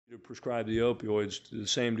to prescribe the opioids to the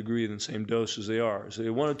same degree and the same dose as they are. So they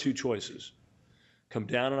have one of two choices. Come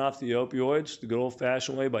down and off the opioids the good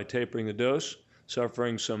old-fashioned way by tapering the dose,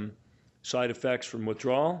 suffering some side effects from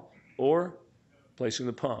withdrawal, or placing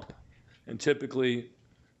the pump. And typically,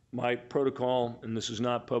 my protocol, and this is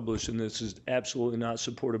not published, and this is absolutely not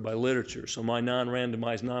supported by literature, so my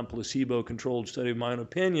non-randomized, non-placebo-controlled study of my own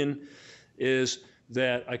opinion is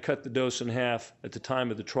that I cut the dose in half at the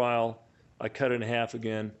time of the trial. I cut it in half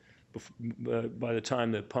again by the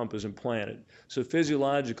time the pump is implanted. So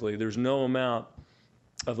physiologically, there's no amount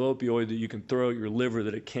of opioid that you can throw at your liver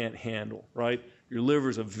that it can't handle, right? Your liver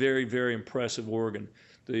is a very, very impressive organ.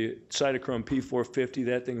 The cytochrome P450,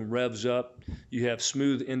 that thing revs up. You have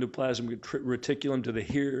smooth endoplasmic reticulum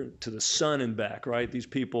to the sun and back, right? These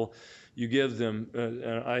people, you give them,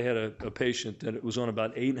 I had a patient that was on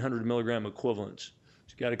about 800 milligram equivalents.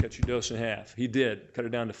 So you got to cut your dose in half. He did, cut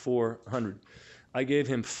it down to 400. I gave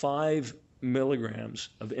him 5 milligrams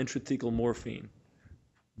of intrathecal morphine,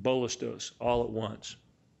 bolus dose, all at once.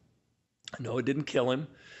 No, it didn't kill him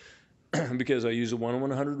because I used a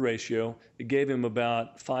 1:100 ratio. It gave him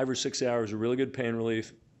about 5 or 6 hours of really good pain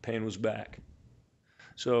relief. Pain was back.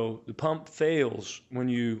 So the pump fails when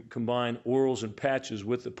you combine orals and patches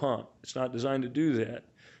with the pump. It's not designed to do that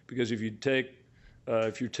because if you're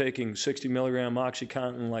taking 60 milligram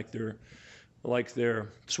OxyContin like they're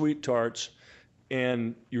sweet tarts,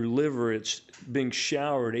 and your liver, it's being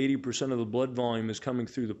showered, 80% of the blood volume is coming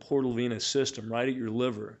through the portal venous system right at your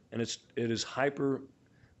liver, and it is hyper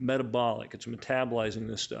metabolic. It's metabolizing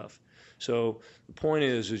this stuff. So the point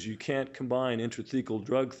is you can't combine intrathecal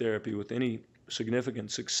drug therapy with any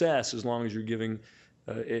significant success as long as you're giving,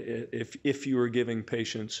 if you are giving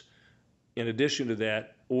patients, in addition to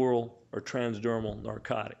that, oral or transdermal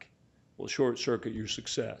narcotic. Will short circuit your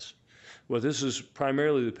success. Well, this is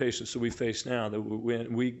primarily the patients that we face now. That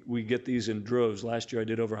we get these in droves. Last year I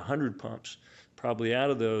did over 100 pumps. Probably out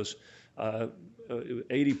of those,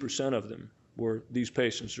 80% of them were these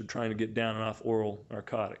patients are trying to get down and off oral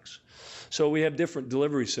narcotics. So we have different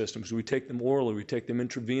delivery systems. We take them orally, we take them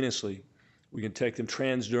intravenously, we can take them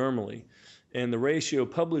transdermally. And the ratio,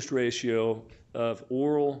 published ratio of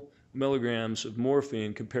oral milligrams of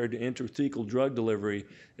morphine compared to intrathecal drug delivery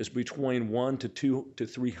is between 1 to 2 to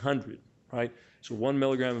 300, right? So 1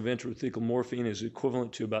 milligram of intrathecal morphine is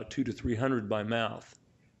equivalent to about 2 to 300 by mouth.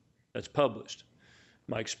 That's published.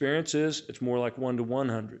 My experience is it's more like 1 to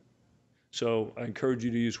 100. So I encourage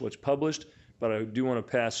you to use what's published, but I do want to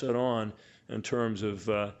pass that on in terms of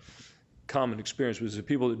common experience. Because the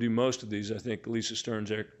people that do most of these, I think Lisa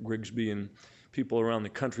Stearns, Eric Grigsby, and people around the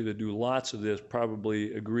country that do lots of this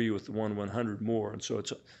probably agree with the 1/100 more. And so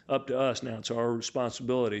it's up to us now. It's our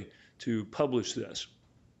responsibility to publish this.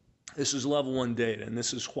 This is level 1 data, and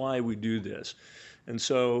this is why we do this. And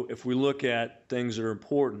so if we look at things that are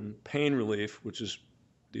important, pain relief, which is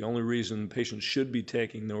the only reason patients should be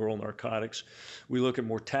taking the oral narcotics. We look at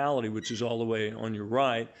mortality, which is all the way on your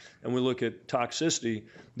right, and we look at toxicity.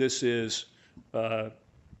 This is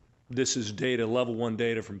data, level 1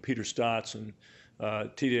 data from Peter Stotts and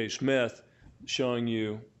T.J. Smith, showing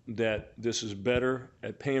you that this is better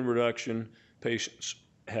at pain reduction. Patients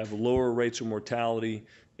have lower rates of mortality,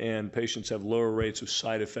 and patients have lower rates of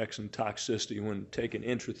side effects and toxicity when taken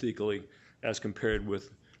intrathecally as compared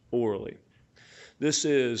with orally. This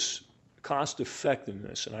is cost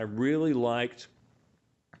effectiveness, and I really liked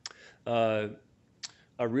the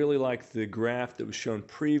graph that was shown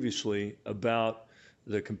previously about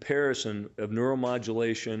the comparison of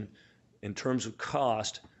neuromodulation in terms of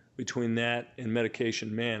cost between that and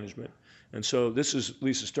medication management. And so this is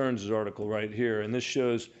Lisa Stearns' article right here, and this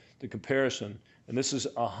shows the comparison. And this is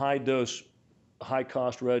a high-dose,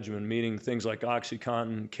 high-cost regimen, meaning things like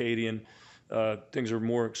OxyContin, Cadian, things are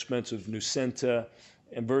more expensive, Nucynta,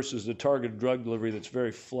 and versus the targeted drug delivery that's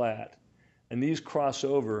very flat. And these cross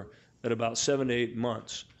over at about 7 to 8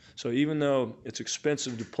 months. So even though it's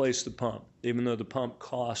expensive to place the pump, even though the pump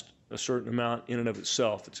costs a certain amount in and of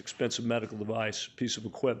itself, it's an expensive medical device, piece of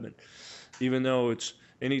equipment, even though it's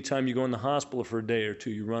anytime you go in the hospital for a day or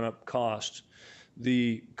two, you run up costs,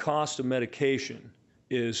 the cost of medication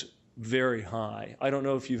is very high. I don't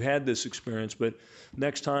know if you've had this experience, but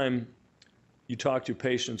next time you talk to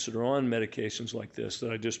patients that are on medications like this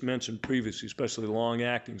that I just mentioned previously, especially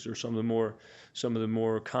long-actings or some of the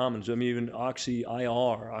more common. I mean, even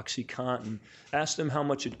Oxy-IR, OxyContin. Ask them how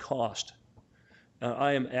much it cost.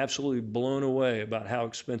 I am absolutely blown away about how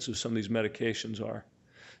expensive some of these medications are.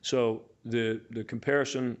 So the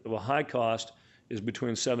comparison of a high cost is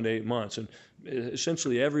between 7 to 8 months, and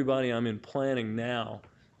essentially everybody I'm implanting now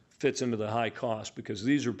fits into the high cost, because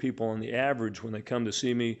these are people on the average when they come to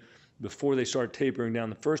see me before they start tapering down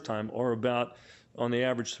the first time are about on the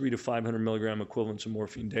average 300 to 500 milligram equivalents of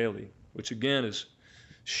morphine daily, which again is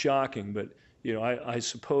shocking. But you know, I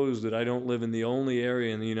suppose that I don't live in the only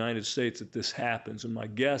area in the United States that this happens, and my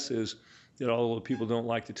guess is that although people don't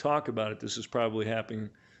like to talk about it, this is probably happening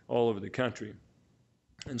all over the country.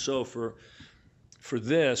 And so for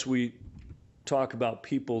this, we talk about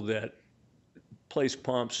people that place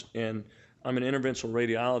pumps, and I'm an interventional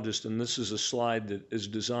radiologist, and this is a slide that is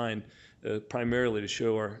designed primarily to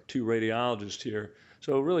show our two radiologists here.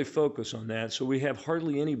 So really focus on that. So we have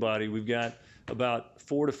hardly anybody. We've got about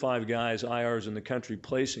 4 to 5 guys, IRs in the country,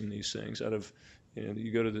 placing these things out of, you know,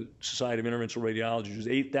 you go to the Society of Interventional Radiology, there's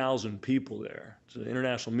 8,000 people there. It's an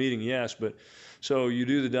international meeting, yes, but so you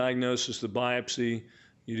do the diagnosis, the biopsy,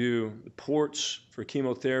 you do the ports for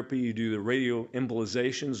chemotherapy, you do the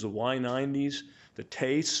radioembolizations, the Y90s, the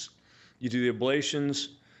TACE, you do the ablations,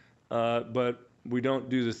 but we don't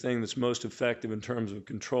do the thing that's most effective in terms of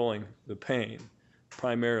controlling the pain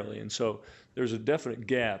primarily. And so there's a definite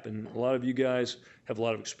gap, and a lot of you guys have a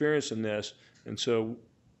lot of experience in this, and so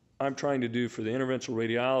I'm trying to do for the interventional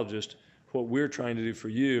radiologist what we're trying to do for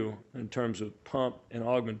you in terms of pump and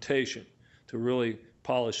augmentation to really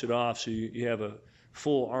polish it off so you have a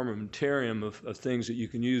full armamentarium of things that you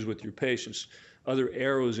can use with your patients, other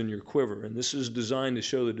arrows in your quiver. And this is designed to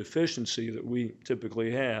show the deficiency that we typically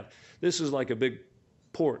have. This is like a big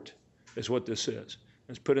port is what this is.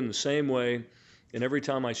 It's put in the same way, and every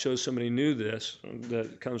time I show somebody new this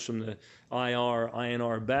that comes from the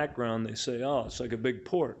INR background, they say, oh, it's like a big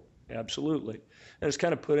port. Absolutely. And it's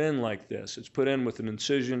kind of put in like this. It's put in with an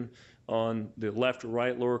incision on the left or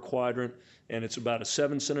right lower quadrant, and it's about a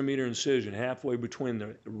 7-centimeter incision halfway between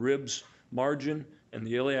the ribs margin and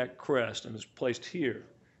the iliac crest, and it's placed here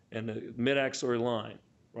in the mid-axillary line,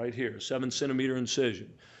 right here, 7-centimeter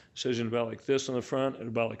incision. Incision about like this on the front and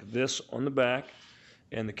about like this on the back,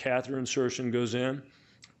 and the catheter insertion goes in.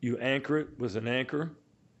 You anchor it with an anchor.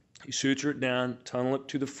 You suture it down, tunnel it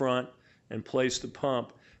to the front, and place the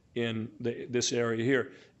pump in this area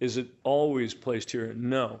here. Is it always placed here?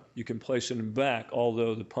 No. You can place it in the back,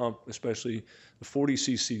 although the pump, especially the 40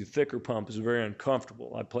 cc thicker pump, is very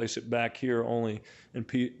uncomfortable. I place it back here only in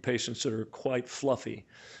patients that are quite fluffy.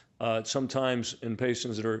 Sometimes in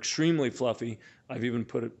patients that are extremely fluffy, I've even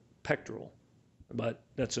put it pectoral, but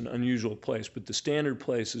that's an unusual place. But the standard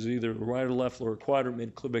place is either the right or left lower quadrant,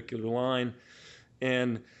 mid-clavicular line.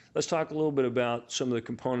 And let's talk a little bit about some of the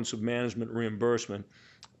components of management reimbursement.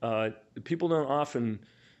 People don't often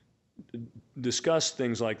discuss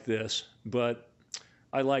things like this, but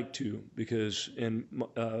I like to, because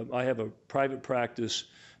I have a private practice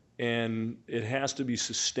and it has to be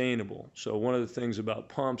sustainable. So one of the things about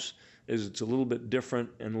pumps is it's a little bit different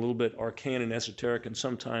and a little bit arcane and esoteric, and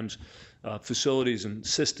sometimes facilities and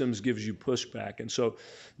systems gives you pushback. And so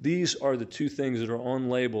these are the two things that are on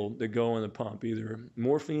label that go in the pump, either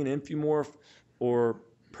morphine, Infumorph, or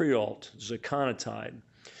Prealt, Zaconitide.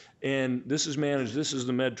 And this is managed, this is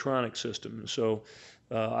the Medtronic system. So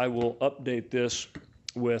I will update this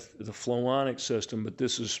with the Flowonic system, but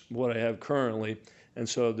this is what I have currently. And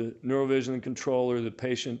so the neurovision controller, the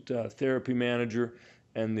patient therapy manager,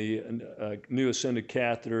 and the new Ascended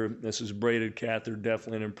catheter, this is braided catheter,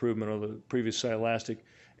 definitely an improvement over the previous Silastic,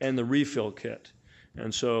 and the refill kit.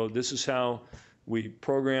 And so this is how we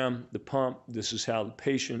program the pump. This is how the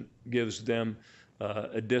patient gives them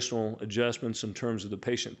additional adjustments in terms of the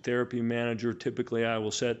patient therapy manager. Typically, I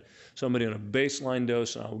will set somebody on a baseline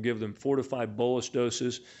dose, and I will give them 4 to 5 bolus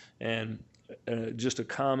doses. And just a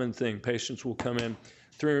common thing, patients will come in,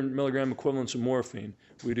 300 milligram equivalents of morphine.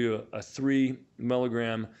 We do a 3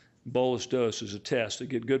 milligram bolus dose as a test to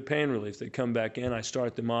get good pain relief. They come back in, I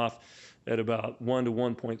start them off at about 1 to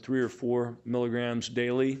 1.3 or 4 milligrams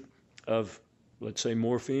daily of, let's say,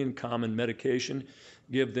 morphine, common medication,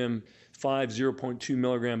 give them 5 0.2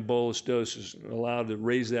 milligram bolus doses, allowed to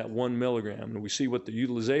raise that 1 milligram. And we see what the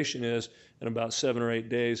utilization is in about 7 or 8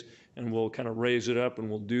 days, and we'll kind of raise it up, and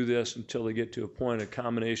we'll do this until they get to a point, a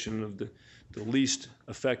combination of the least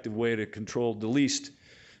effective way to control, the least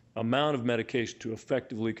amount of medication to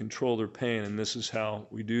effectively control their pain, and this is how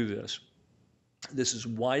we do this. This is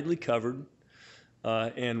widely covered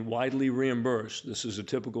and widely reimbursed. This is a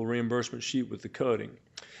typical reimbursement sheet with the coding.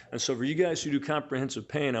 And so for you guys who do comprehensive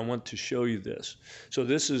pain, I want to show you this. So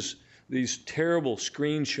these terrible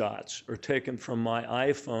screenshots are taken from my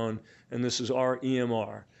iPhone, and this is our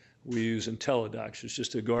EMR. we use IntelliDocs. It's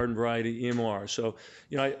just a garden variety EMR. So,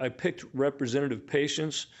 you know, I picked representative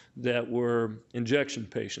patients that were injection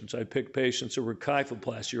patients. I picked patients that were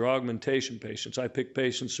kyphoplasty or augmentation patients. I picked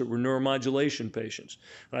patients that were neuromodulation patients.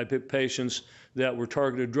 I picked patients that were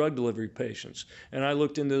targeted drug delivery patients. And I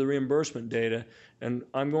looked into the reimbursement data, and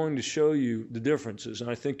I'm going to show you the differences, and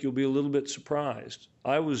I think you'll be a little bit surprised.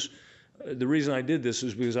 The reason I did this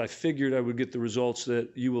is because I figured I would get the results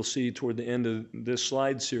that you will see toward the end of this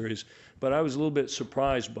slide series, but I was a little bit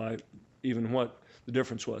surprised by even what the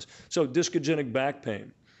difference was. So discogenic back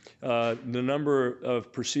pain, the number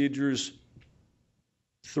of procedures,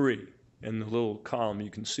 3 in the little column,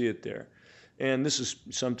 you can see it there. And this is,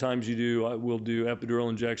 sometimes we'll do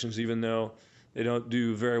epidural injections even though they don't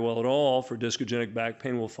do very well at all for discogenic back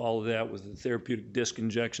pain. We'll follow that with a therapeutic disc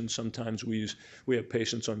injection. Sometimes we have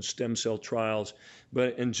patients on stem cell trials.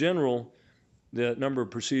 But in general, the number of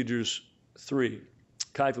procedures, 3.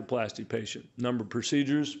 Kyphoplasty patient, number of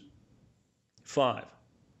procedures, 5.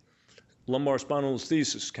 Lumbar spinal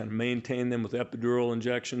anesthesis, kind of maintain them with epidural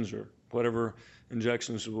injections or whatever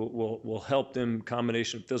injections will help them,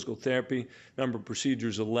 combination of physical therapy, number of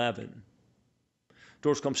procedures, 11.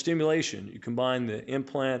 Dorsal column stimulation, you combine the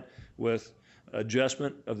implant with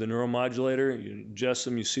adjustment of the neuromodulator, you adjust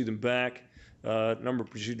them, you see them back, number of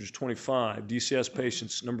procedures 25. DCS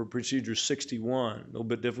patients, number of procedures 61, a little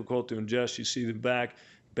bit difficult to ingest, you see them back,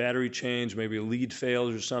 battery change, maybe a lead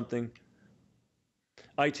fails or something.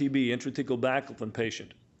 ITB, intrathecal baclofen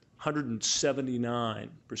patient, 179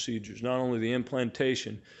 procedures, not only the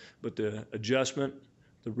implantation, but the adjustment,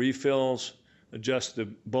 the refills, adjust the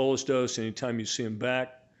bolus dose anytime you see them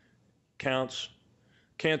back, counts.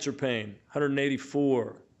 Cancer pain,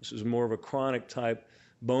 184. This is more of a chronic type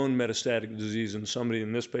bone metastatic disease, and somebody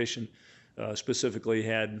in this patient specifically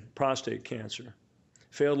had prostate cancer.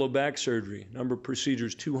 Failed low back surgery, number of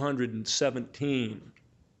procedures, 217.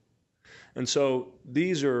 And so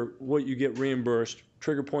these are what you get reimbursed: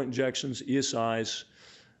 trigger point injections, ESIs,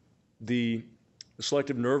 the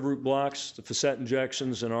selective nerve root blocks, the facet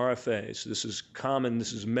injections, and RFAs. This is common.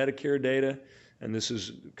 This is Medicare data, and this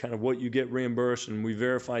is kind of what you get reimbursed, and we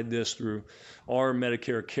verified this through our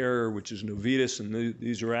Medicare carrier, which is Novitas, and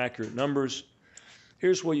these are accurate numbers.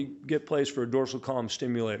 Here's what you get placed for a dorsal column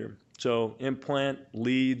stimulator. So implant,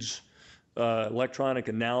 leads, electronic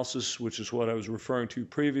analysis, which is what I was referring to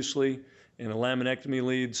previously, and a laminectomy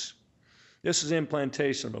leads. This is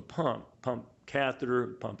implantation of a pump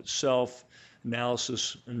catheter, pump itself,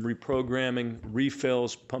 analysis and reprogramming,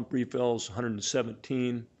 refills, pump refills,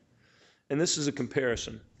 117. And this is a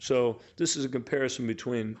comparison. So this is a comparison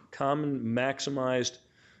between common maximized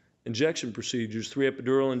injection procedures, 3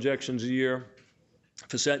 epidural injections a year,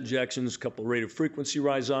 facet injections, a couple of radiofrequency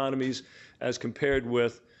rhizotomies, as compared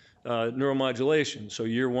with neuromodulation. So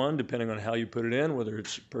year 1, depending on how you put it in, whether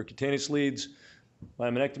it's percutaneous leads,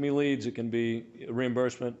 laminectomy leads, it can be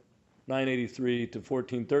reimbursement $983 to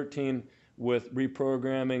 $1,413, with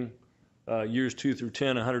reprogramming years 2 through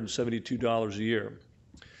 10, $172 a year.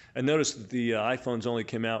 And notice that the iPhones only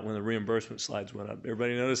came out when the reimbursement slides went up.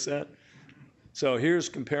 Everybody notice that? So here's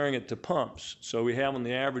comparing it to pumps. So we have on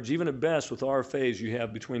the average, even at best with RFAs, you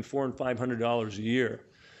have between $400 and $500 a year.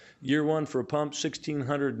 Year 1 for a pump,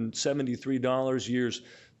 $1,673. Years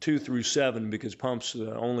 2 through 7, because pumps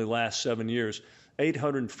only last 7 years,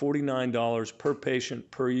 $849 per patient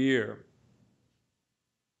per year,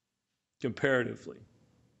 comparatively.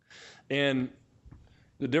 And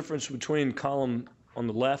the difference between column on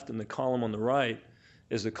the left and the column on the right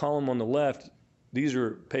is the column on the left, these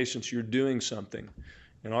are patients you're doing something.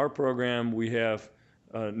 In our program, we have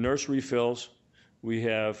nurse refills, we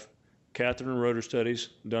have catheter and rotor studies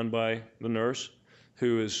done by the nurse,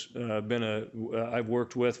 who has I've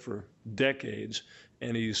worked with for decades,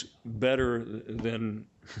 and he's better than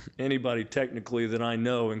anybody technically that I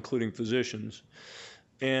know, including physicians.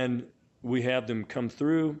 And we have them come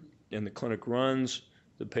through, and the clinic runs.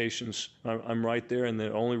 The patients, I'm right there, and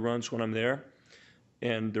it only runs when I'm there.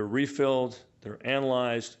 And they're refilled, they're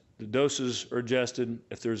analyzed, the doses are adjusted.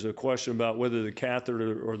 If there's a question about whether the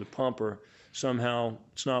catheter or the pump are somehow,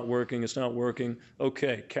 it's not working,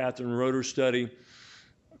 okay, catheter and rotor study.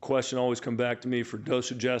 Question always come back to me for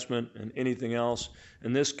dose adjustment and anything else.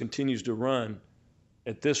 And this continues to run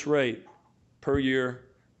at this rate per year,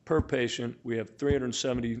 per patient. We have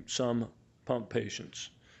 370 some pump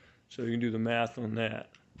patients. So you can do the math on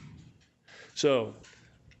that. So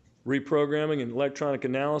reprogramming and electronic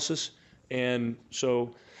analysis. And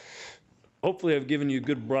so hopefully I've given you a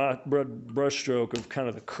good brushstroke of kind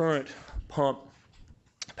of the current pump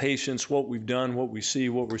patients, what we've done, what we see,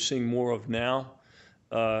 what we're seeing more of now.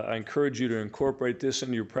 I encourage you to incorporate this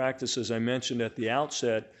into your practice. As I mentioned at the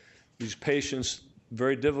outset, these patients,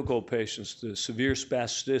 very difficult patients, the severe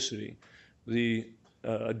spasticity, the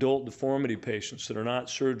adult deformity patients that are not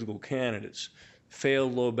surgical candidates,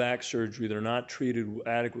 failed low back surgery that are not treated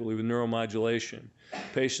adequately with neuromodulation,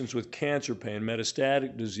 patients with cancer pain,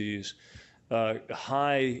 metastatic disease,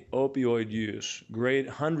 high opioid use, great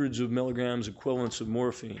hundreds of milligrams equivalents of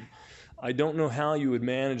morphine. I don't know how you would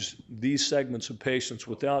manage these segments of patients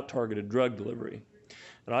without targeted drug delivery.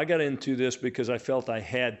 And I got into this because I felt I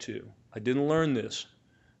had to. I didn't learn this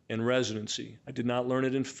in residency. I did not learn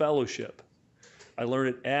it in fellowship. I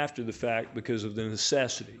learned it after the fact because of the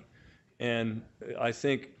necessity. And I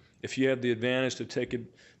think if you have the advantage to take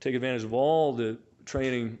advantage of all the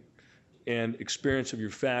training and experience of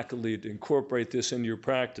your faculty to incorporate this into your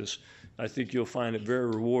practice, I think you'll find it very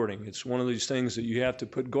rewarding. It's one of these things that you have to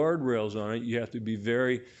put guardrails on it. You have to be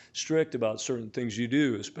very strict about certain things you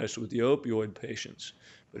do, especially with the opioid patients.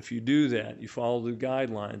 But if you do that, you follow the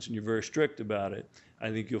guidelines and you're very strict about it,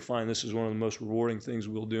 I think you'll find this is one of the most rewarding things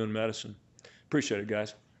we'll do in medicine. Appreciate it,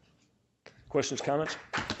 guys. Questions, comments?